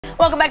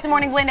Welcome back to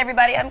Morning Blend,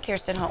 everybody. I'm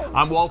Kirsten Holmes.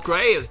 I'm Walt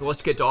Gray.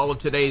 Let's get to all of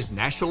today's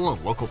national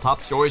and local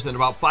top stories in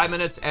about 5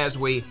 minutes as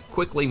we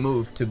quickly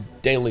move to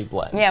Daily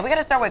Blend. Yeah, we got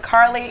to start with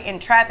Carly in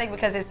traffic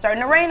because it's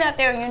starting to rain out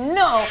there, and you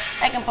know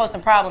that can pose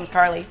some problems,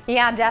 Carly.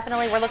 Yeah,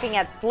 definitely. We're looking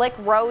at slick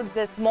roads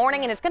this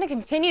morning, and it's going to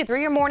continue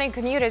through your morning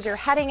commute as you're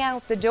heading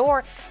out the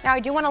door. Now, I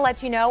do want to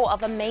let you know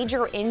of a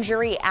major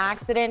injury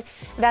accident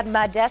that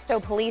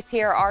Modesto police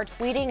here are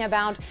tweeting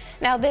about.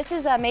 Now, this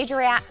is a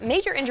major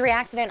injury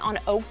accident on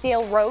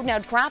Oakdale Road. Now,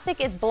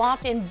 traffic is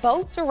blocked in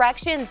both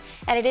directions,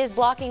 and it is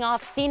blocking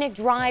off Scenic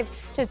Drive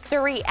to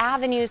Surrey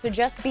Avenue, so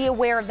just be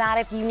aware of that.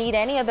 If you need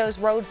any of those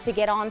roads to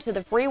get onto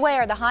the freeway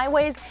or the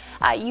highways,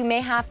 you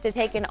may have to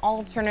take an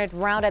alternate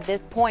route at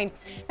this point.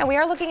 Now, we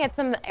are looking at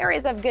some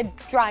areas of good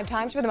drive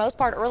times for the most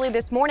part early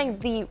this morning.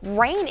 The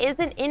rain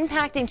isn't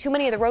impacting too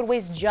many of the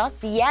roadways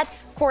just yet.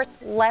 Of course,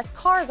 less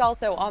cars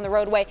also on the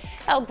roadway.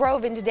 Elk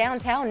Grove into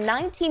downtown,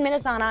 19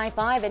 minutes on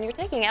I-5, and you're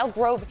taking Elk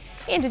Grove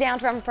into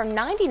downtown from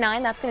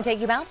 99. That's going to take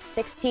you about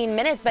 16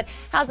 minutes. But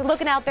how's it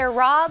looking out there,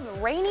 Rob?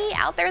 Rainy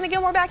out there in the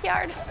Gilmore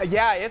backyard?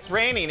 Yeah, it's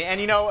raining.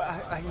 And, you know,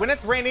 when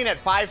it's raining at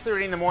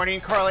 5:30 in the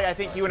morning, Carly, I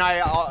think you and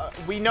I,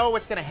 we know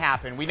what's going to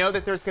happen. We know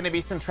that there's going to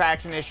be some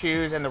traction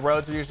issues, and the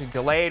roads are usually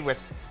delayed with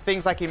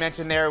things like you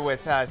mentioned there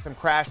with some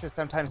crashes,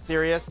 sometimes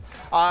serious.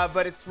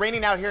 But it's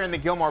raining out here in the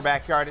Gilmore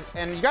backyard,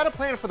 and you got to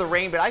plan for the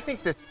rain. But I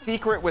think the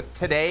secret with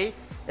today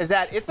is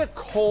that it's a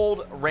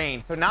cold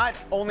rain. So not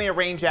only a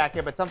rain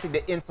jacket, but something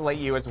to insulate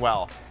you as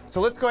well. So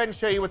let's go ahead and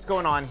show you what's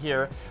going on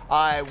here.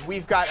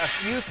 We've got a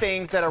few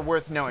things that are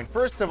worth knowing.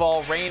 First of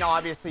all, rain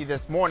obviously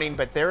this morning,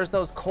 but there's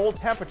those cold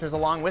temperatures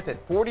along with it.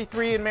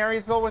 43 in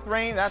Marysville with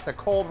rain, that's a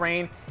cold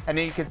rain. And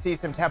then you can see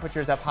some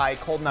temperatures up high,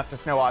 cold enough to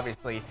snow,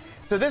 obviously.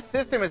 So this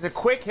system is a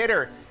quick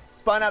hitter,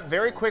 spun up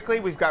very quickly.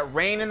 We've got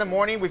rain in the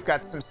morning. We've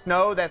got some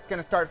snow that's going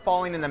to start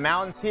falling in the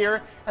mountains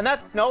here. And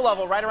that snow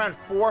level right around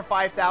 4,000 or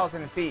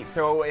 5,000 feet.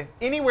 So if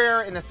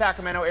anywhere in the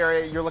Sacramento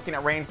area, you're looking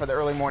at rain for the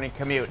early morning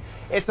commute.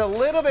 It's a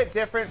little bit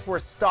different for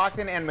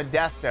Stockton and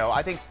Modesto.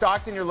 I think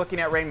Stockton, you're looking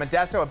at rain.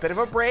 Modesto, a bit of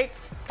a break.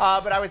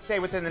 But I would say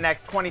within the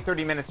next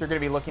 20-30 minutes, you're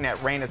going to be looking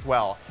at rain as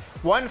well.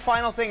 One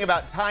final thing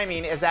about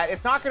timing is that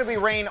it's not going to be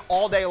rain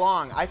all day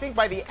long. I think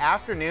by the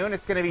afternoon,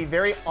 it's going to be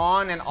very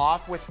on and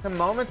off with some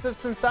moments of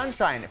some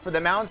sunshine. For the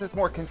mountains, it's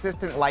more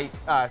consistent light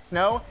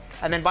snow.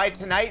 And then by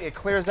tonight, it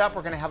clears up.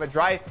 We're going to have a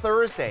dry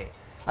Thursday,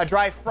 a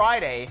dry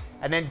Friday,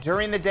 and then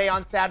during the day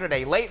on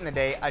Saturday, late in the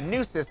day, a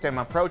new system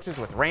approaches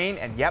with rain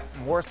and, yep,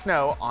 more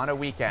snow on a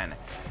weekend.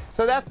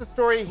 So that's the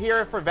story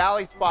here for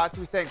Valley Spots.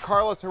 We sent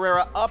Carlos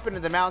Herrera up into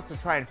the mountains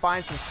to try and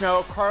find some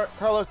snow.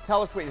 Carlos,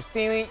 tell us what you're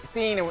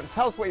seeing and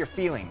tell us what you're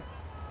feeling.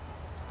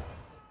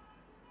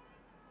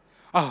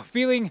 Oh,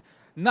 feeling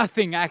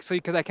nothing actually,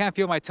 because I can't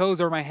feel my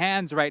toes or my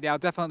hands right now.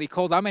 Definitely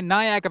cold. I'm in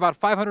Nyack, about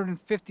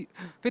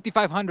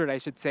 5,500, I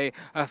should say,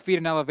 feet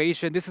in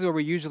elevation. This is where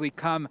we usually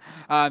come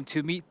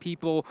to meet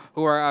people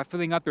who are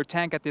filling up their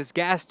tank at this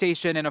gas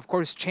station and, of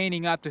course,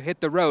 chaining up to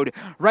hit the road.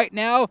 Right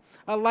now,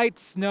 a light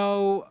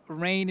snow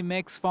rain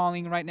mix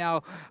falling right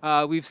now.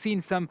 We've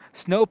seen some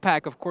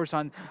snowpack, of course,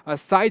 on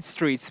side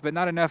streets, but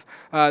not enough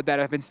that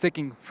have been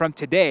sticking from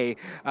today.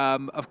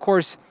 Of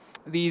course,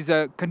 these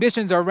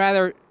conditions are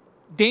rather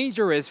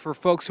dangerous for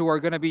folks who are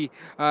going to be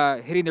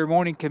hitting their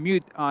morning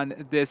commute on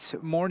this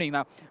morning.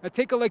 Now,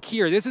 take a look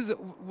here. This is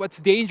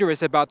what's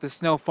dangerous about the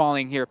snow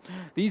falling here.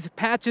 These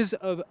patches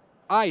of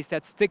ice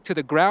that stick to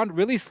the ground,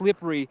 really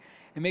slippery,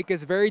 and make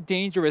us very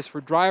dangerous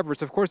for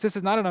drivers. Of course, this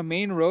is not on a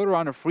main road or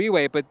on a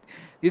freeway, but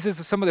this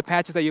is some of the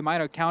patches that you might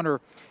encounter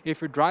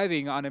if you're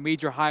driving on a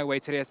major highway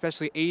today,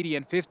 especially 80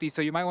 and 50.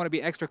 So you might want to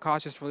be extra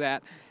cautious for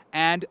that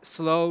and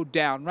slow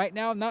down. Right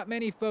now, not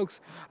many folks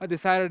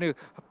decided to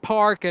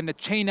park and to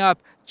chain up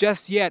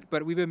just yet,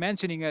 but we've been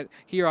mentioning it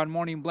here on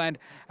Morning Blend.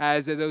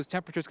 As those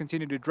temperatures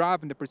continue to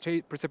drop and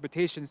the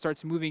precipitation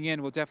starts moving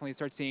in, we'll definitely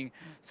start seeing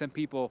some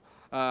people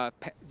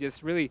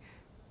just really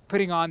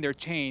putting on their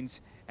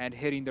chains and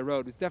hitting the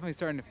road. It's definitely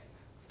starting to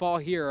fall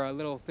here a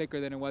little thicker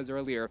than it was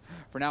earlier.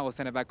 For now, we'll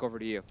send it back over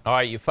to you. All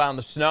right, you found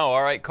the snow.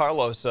 All right,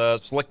 Carlos,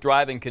 slick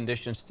driving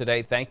conditions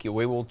today. Thank you.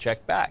 We will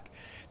check back.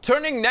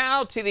 Turning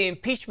now to the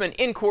impeachment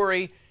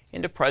inquiry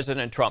into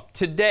President Trump,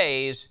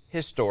 today's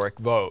historic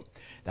vote.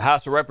 The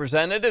House of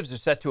Representatives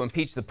is set to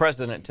impeach the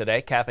president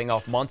today, capping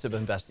off months of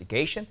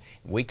investigation,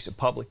 weeks of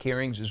public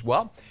hearings as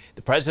well.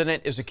 The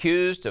president is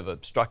accused of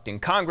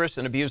obstructing Congress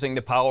and abusing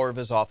the power of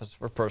his office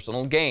for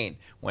personal gain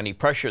when he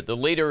pressured the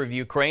leader of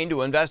Ukraine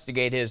to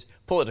investigate his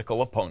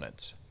political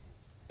opponents.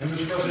 And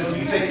Mr. President, do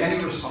you take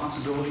any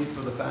responsibility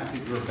for the fact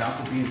that you're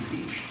about to be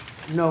impeached?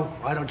 No,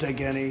 I don't take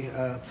any.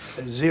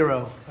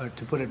 Zero,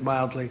 to put it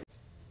mildly.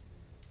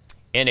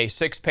 In a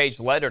 6-page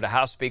letter to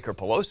House Speaker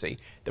Pelosi,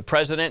 the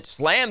president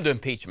slammed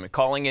impeachment,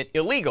 calling it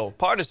illegal,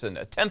 partisan,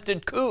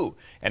 attempted coup,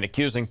 and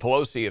accusing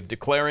Pelosi of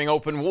declaring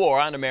open war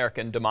on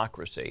American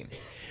democracy.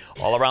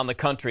 All around the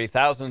country,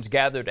 thousands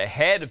gathered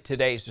ahead of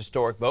today's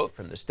historic vote,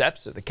 from the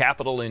steps of the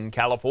Capitol in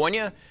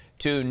California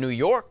to New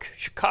York,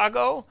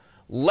 Chicago,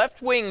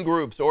 Left-wing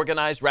groups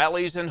organized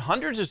rallies in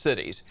hundreds of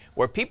cities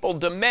where people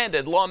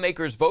demanded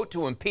lawmakers vote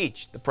to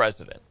impeach the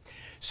president.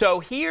 So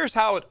here's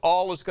how it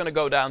all is going to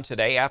go down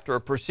today. After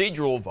a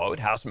procedural vote,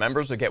 House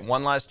members will get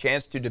one last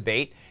chance to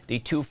debate the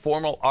 2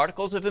 formal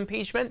articles of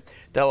impeachment.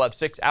 They'll have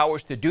 6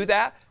 hours to do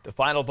that. The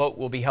final vote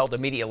will be held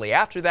immediately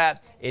after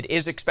that. It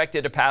is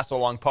expected to pass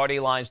along party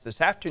lines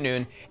this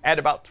afternoon at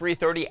about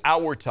 3:30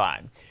 our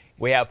time.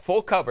 We have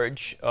full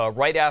coverage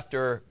right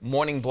after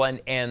Morning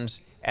Blend ends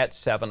at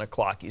 7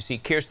 o'clock. You see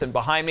Kirsten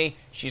behind me.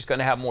 She's going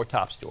to have more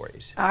top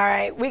stories. All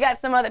right, we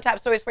got some other top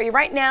stories for you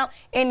right now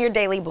in your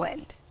Daily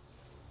Blend.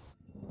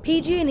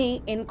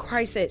 PG&E in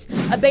crisis.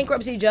 A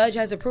bankruptcy judge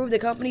has approved the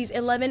company's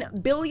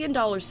 $11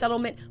 billion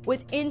settlement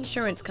with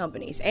insurance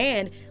companies,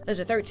 and there's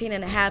a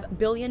 $13.5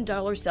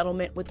 billion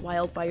settlement with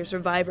wildfire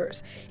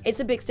survivors. It's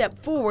a big step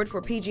forward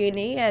for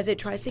PG&E as it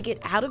tries to get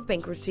out of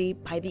bankruptcy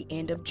by the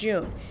end of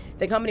June.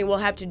 The company will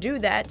have to do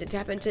that to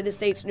tap into the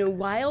state's new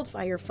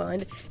wildfire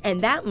fund,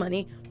 and that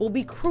money will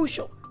be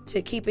crucial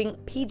to keeping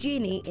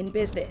PG&E in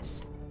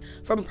business.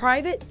 From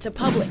private to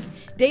public,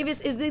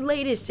 Davis is the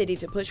latest city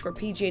to push for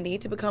PG&E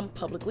to become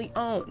publicly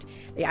owned.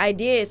 The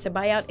idea is to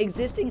buy out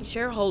existing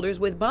shareholders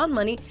with bond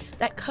money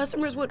that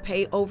customers would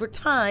pay over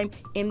time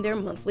in their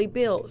monthly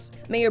bills.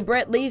 Mayor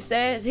Brett Lee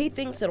says he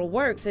thinks it'll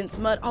work since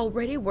SMUD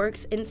already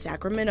works in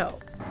Sacramento.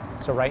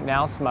 So right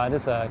now, SMUD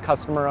is a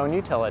customer-owned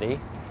utility.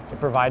 It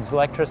provides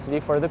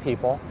electricity for the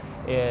people.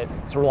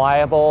 It's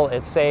reliable,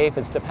 it's safe,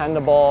 it's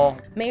dependable.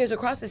 Mayors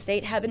across the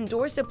state have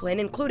endorsed a plan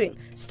including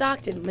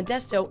Stockton,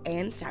 Modesto,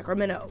 and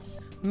Sacramento.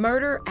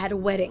 Murder at a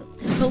wedding.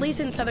 Police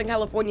in Southern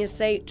California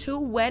say 2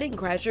 wedding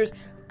crashers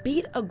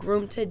beat a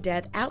groom to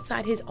death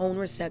outside his own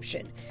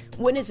reception.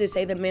 Witnesses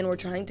say the men were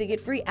trying to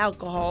get free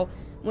alcohol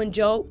when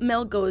Joe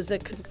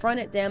Melgoza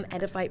confronted them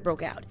and a fight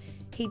broke out.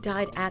 He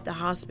died at the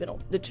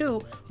hospital. The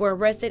 2 were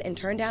arrested and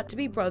turned out to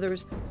be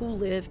brothers who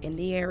live in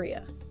the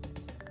area.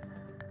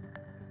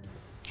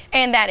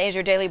 And that is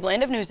your Daily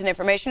Blend of news and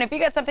information. If you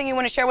got something you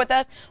want to share with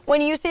us,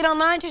 when you see it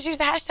online, just use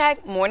the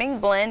hashtag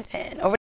MorningBlend10. Over